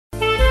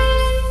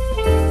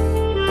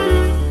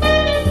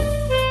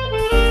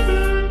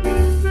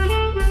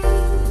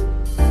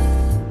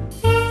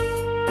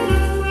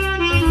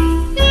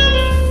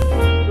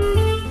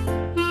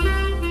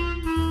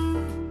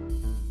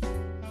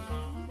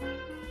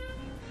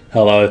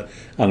Hello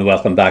and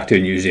welcome back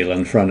to New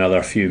Zealand for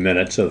another few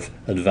minutes of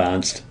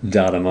advanced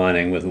data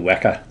mining with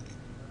Weka.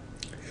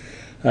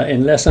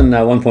 In lesson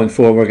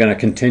 1.4 we're going to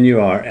continue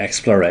our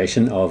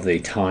exploration of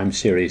the time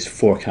series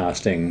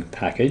forecasting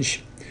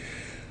package.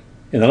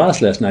 In the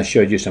last lesson I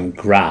showed you some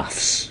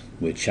graphs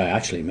which I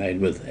actually made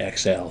with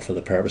Excel for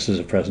the purposes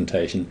of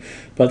presentation,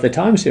 but the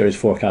time series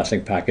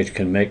forecasting package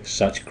can make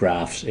such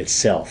graphs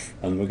itself,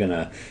 and we're going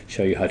to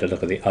show you how to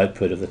look at the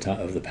output of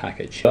the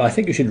package. I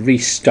think you should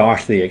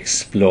restart the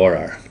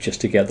Explorer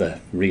just to get the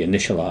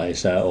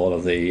reinitialize all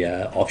of the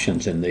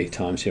options in the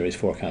time series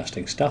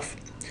forecasting stuff,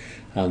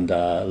 and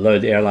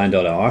load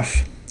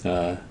airline.arf.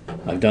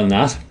 I've done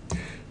that.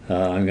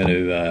 I'm going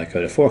to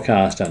go to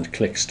forecast and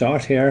click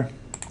start here.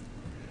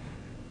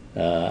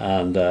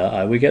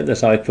 We get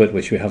this output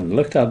which we haven't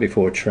looked at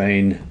before,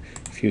 train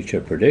future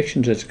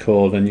predictions it's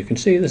called, and you can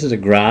see this is a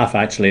graph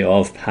actually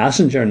of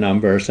passenger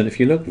numbers, and if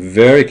you look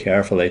very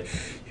carefully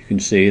you can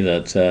see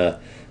that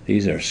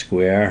these are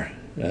square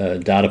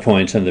data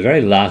points, and the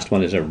very last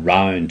one is a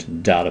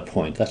round data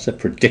point. That's the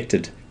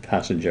predicted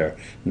passenger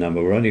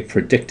number. We're only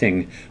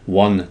predicting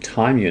one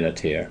time unit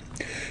here,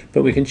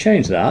 but we can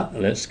change that.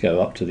 Let's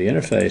go up to the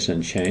interface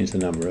and change the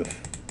number of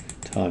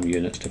time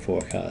units to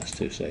forecast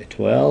to say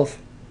 12.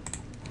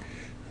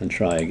 And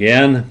try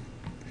again,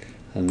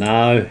 and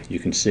now you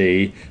can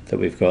see that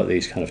we've got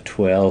these kind of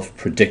 12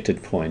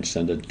 predicted points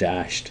and a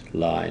dashed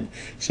line.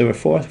 So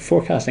we're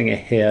forecasting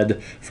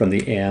ahead from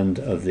the end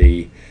of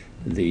the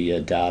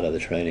data, the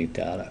training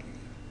data.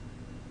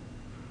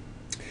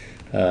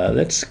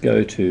 Let's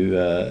go to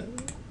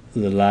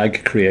the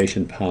lag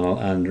creation panel,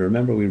 and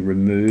remember we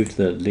removed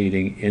the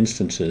leading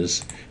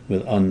instances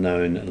with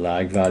unknown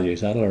lag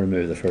values. That'll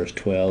remove the first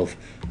 12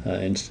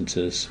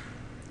 instances.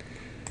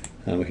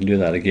 And we can do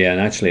that again.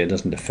 Actually it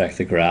doesn't affect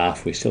the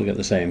graph, we still get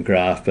the same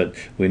graph, but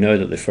we know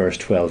that the first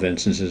 12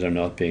 instances are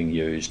not being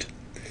used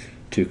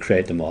to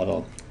create the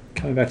model.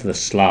 Coming back to the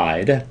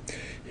slide,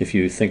 if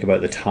you think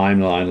about the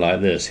timeline like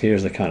this,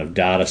 here's the kind of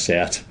data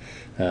set,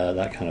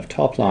 that kind of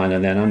top line,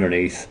 and then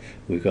underneath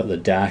we've got the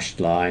dashed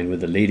line with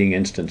the leading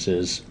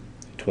instances,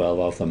 12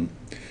 of them,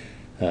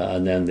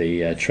 and then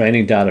the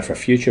training data for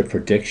future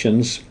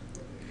predictions,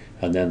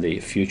 and then the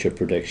future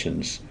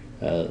predictions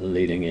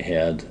leading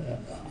ahead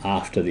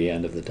after the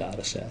end of the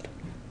data set.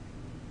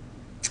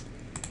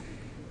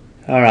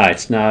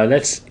 Alright, now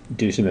let's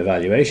do some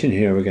evaluation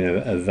here. We're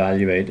going to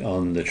evaluate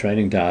on the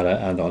training data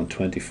and on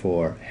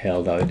 24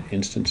 held out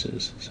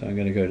instances. So I'm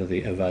going to go to the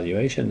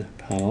evaluation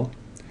panel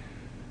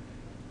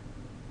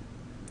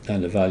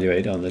and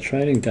evaluate on the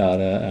training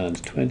data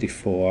and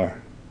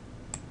 24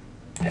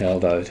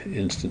 held out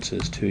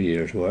instances, 2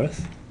 years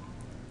worth,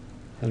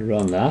 and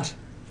run that.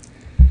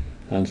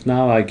 And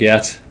now I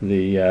get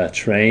the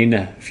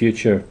train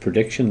future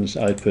predictions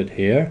output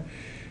here,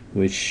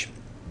 which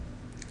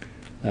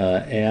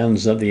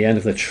ends at the end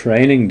of the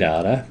training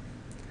data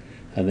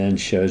and then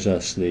shows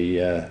us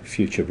the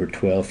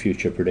 12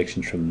 future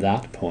predictions from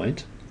that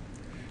point.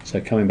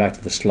 So coming back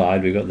to the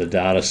slide, we've got the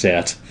data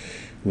set,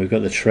 we've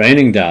got the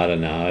training data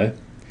now,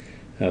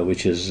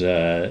 which is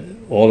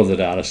all of the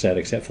data set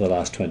except for the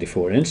last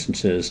 24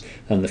 instances,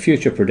 and the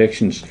future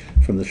predictions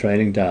from the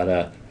training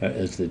data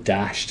is the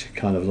dashed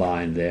kind of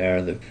line there.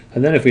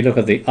 And then if we look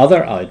at the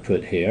other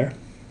output here,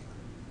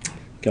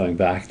 going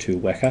back to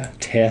Weka,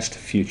 test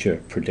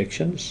future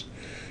predictions,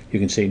 you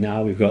can see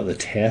now we've got the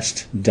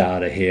test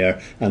data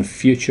here and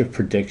future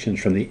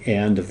predictions from the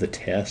end of the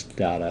test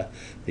data,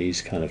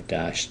 these kind of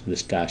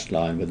this dashed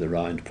line with the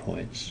round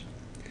points.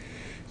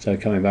 So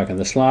coming back on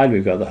the slide,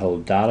 we've got the whole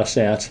data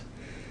set.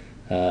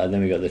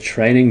 Then we've got the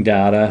training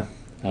data,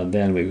 and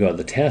then we've got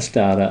the test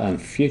data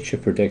and future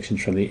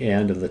predictions from the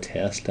end of the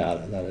test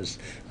data, that is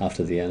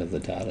after the end of the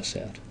data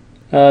set.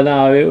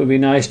 Now it would be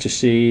nice to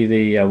see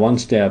the one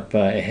step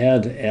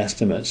ahead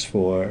estimates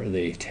for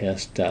the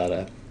test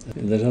data.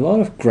 There's a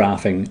lot of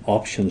graphing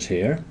options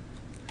here.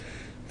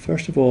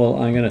 First of all,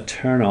 I'm going to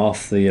turn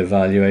off the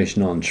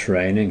evaluation on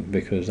training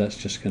because that's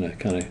just going to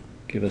kind of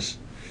give us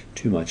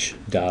too much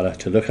data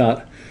to look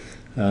at.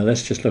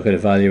 Let's just look at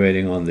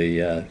evaluating on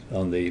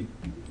the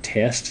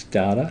test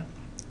data.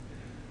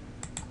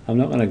 I'm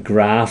not going to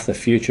graph the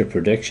future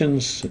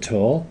predictions at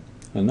all,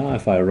 and now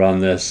if I run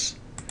this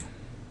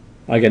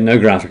I get no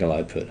graphical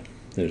output.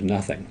 There's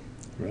nothing,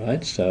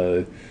 right?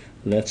 So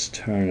let's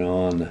turn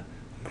on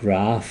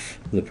graph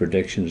the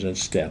predictions at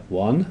step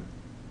 1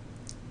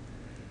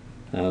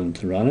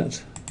 and run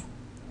it.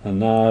 And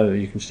now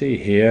you can see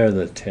here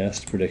the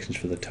test predictions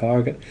for the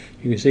target.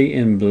 You can see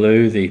in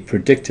blue the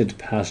predicted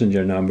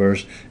passenger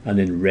numbers and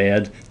in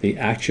red the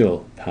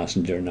actual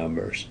passenger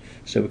numbers.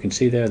 So we can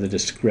see there the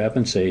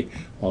discrepancy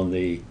on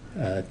the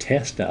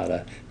test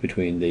data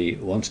between the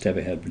one step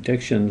ahead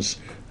predictions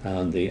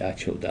and the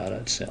actual data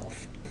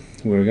itself.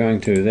 We're going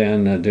to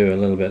then do a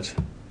little bit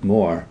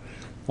more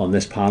on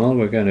this panel.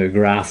 We're going to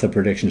graph the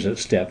predictions at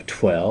step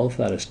 12,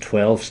 that is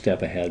 12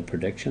 step ahead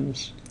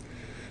predictions.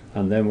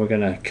 And then we're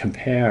going to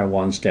compare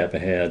 1 step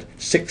ahead,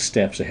 6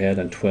 steps ahead,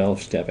 and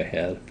 12 step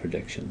ahead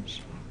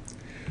predictions.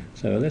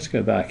 So let's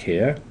go back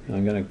here.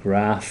 I'm going to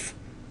graph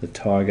the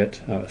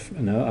target.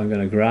 No, I'm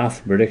going to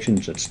graph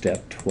predictions at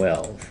step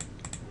 12.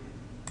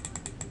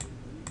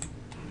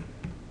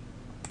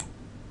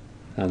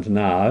 And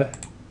now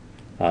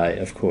I,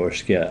 of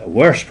course, get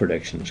worse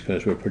predictions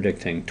because we're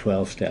predicting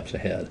 12 steps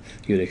ahead.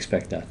 You'd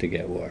expect that to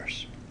get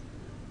worse.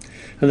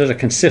 And there's a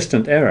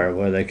consistent error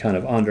where they kind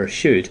of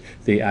undershoot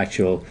the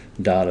actual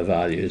data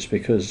values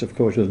because, of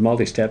course, with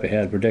multi-step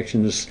ahead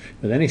predictions,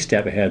 with any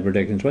step ahead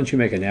predictions, once you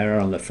make an error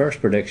on the first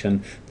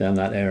prediction, then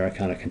that error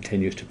kind of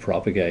continues to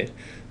propagate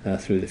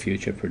through the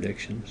future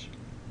predictions.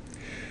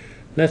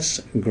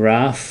 Let's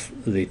graph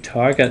the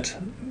target.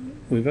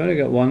 We've only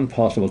got one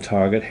possible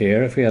target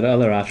here. If we had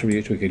other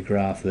attributes, we could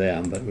graph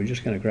them, but we're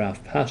just going to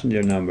graph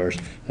passenger numbers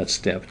at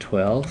step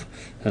 12,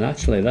 and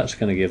actually that's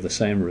going to give the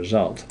same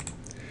result.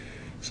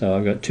 So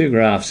I've got two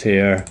graphs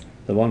here,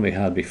 the one we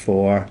had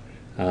before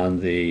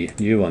and the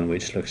new one,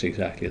 which looks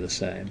exactly the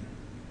same.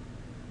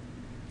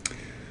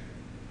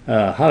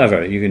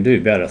 However, you can do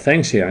better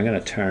things here. I'm going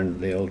to turn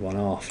the old one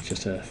off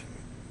just to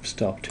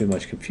stop too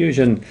much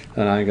confusion,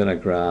 and I'm going to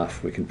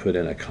graph, we can put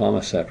in a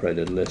comma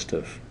separated list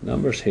of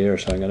numbers here,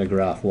 so I'm going to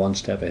graph 1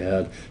 step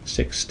ahead,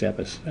 6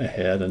 steps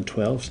ahead and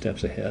 12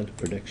 steps ahead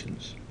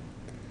predictions.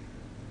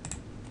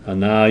 And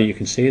now you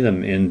can see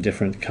them in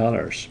different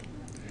colors.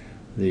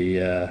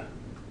 The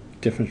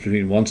difference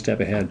between 1 step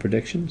ahead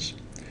predictions,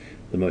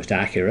 the most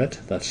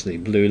accurate, that's the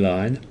blue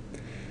line,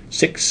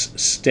 6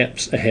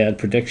 steps ahead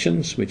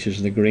predictions, which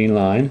is the green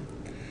line,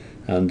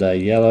 and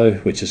yellow,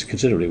 which is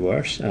considerably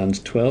worse,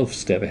 and 12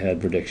 step ahead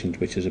predictions,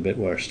 which is a bit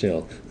worse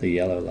still, the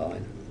yellow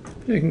line.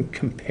 You can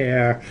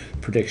compare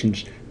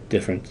predictions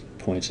different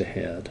points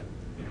ahead.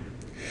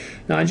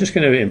 Now I'm just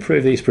going to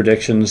improve these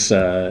predictions.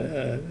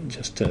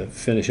 Just to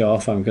finish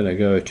off, I'm going to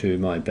go to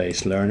my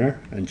base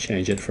learner and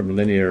change it from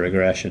linear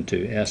regression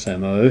to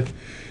SMO,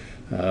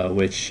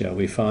 which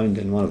we found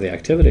in one of the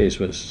activities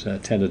was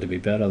tended to be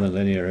better than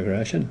linear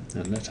regression.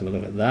 And let's have a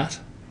look at that.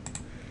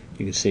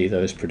 You can see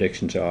those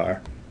predictions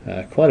are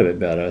quite a bit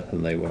better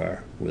than they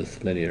were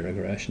with linear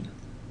regression.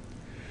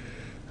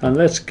 And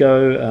let's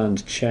go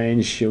and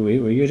change.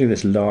 We're using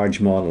this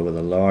large model with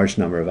a large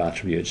number of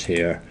attributes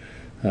here.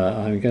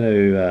 I'm going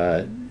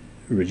to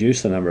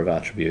reduce the number of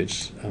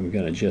attributes. I'm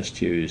going to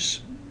just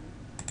use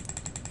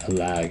a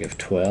lag of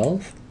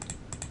 12.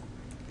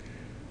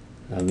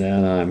 And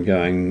then I'm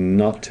going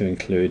not to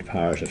include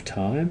powers of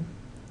time.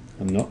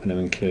 I'm not going to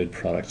include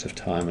products of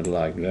time and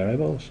lag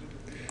variables.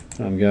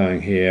 I'm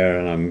going here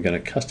and I'm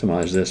going to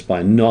customize this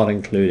by not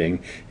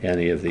including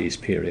any of these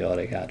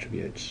periodic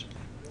attributes.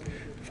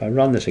 If I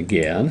run this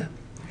again,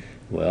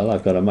 well,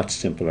 I've got a much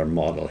simpler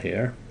model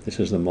here. This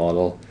is the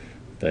model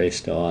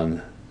based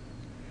on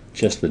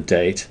just the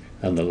date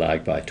and the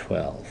lag by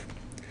 12.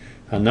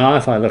 And now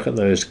if I look at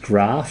those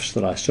graphs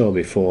that I saw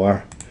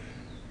before,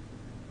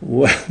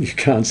 well, you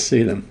can't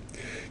see them.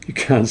 You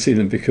can't see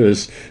them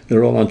because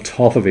they're all on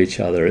top of each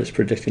other. It's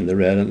predicting the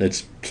red and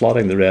it's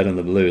plotting the red and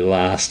the blue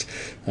last,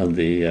 and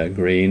the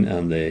green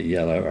and the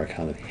yellow are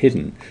kind of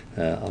hidden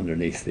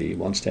underneath the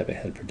 1 step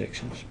ahead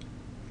predictions.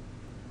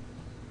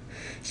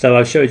 So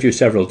I've showed you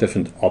several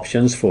different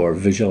options for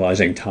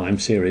visualizing time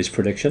series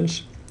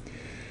predictions.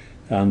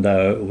 And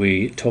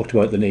we talked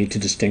about the need to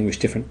distinguish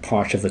different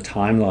parts of the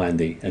timeline,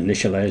 the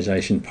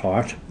initialization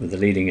part with the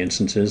leading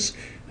instances,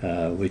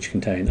 which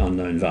contain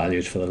unknown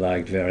values for the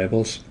lagged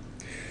variables.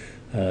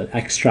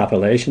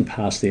 Extrapolation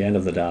past the end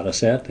of the data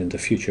set into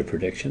future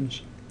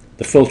predictions,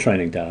 the full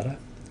training data,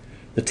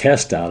 the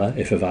test data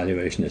if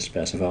evaluation is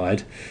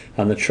specified,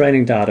 and the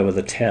training data with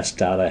the test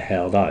data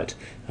held out,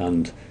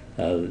 and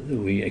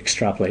we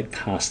extrapolate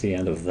past the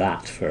end of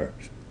that for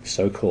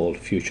so-called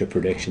future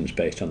predictions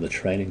based on the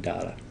training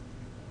data.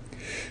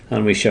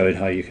 And we showed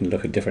how you can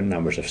look at different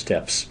numbers of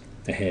steps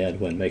ahead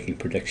when making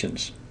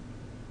predictions.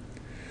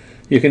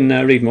 You can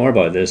read more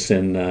about this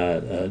in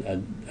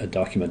a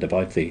document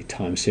about the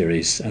time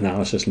series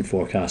analysis and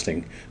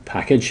forecasting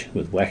package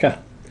with Weka,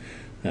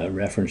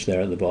 reference there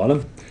at the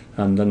bottom.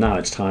 And now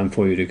it's time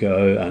for you to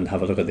go and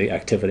have a look at the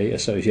activity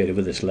associated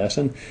with this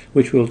lesson,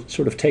 which will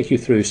sort of take you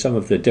through some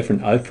of the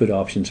different output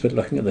options, but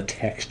looking at the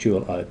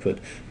textual output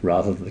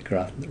rather than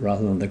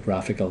the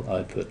graphical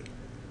output.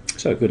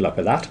 So good luck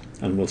with that,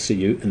 and we'll see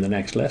you in the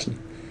next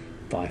lesson.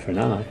 Bye for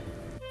now.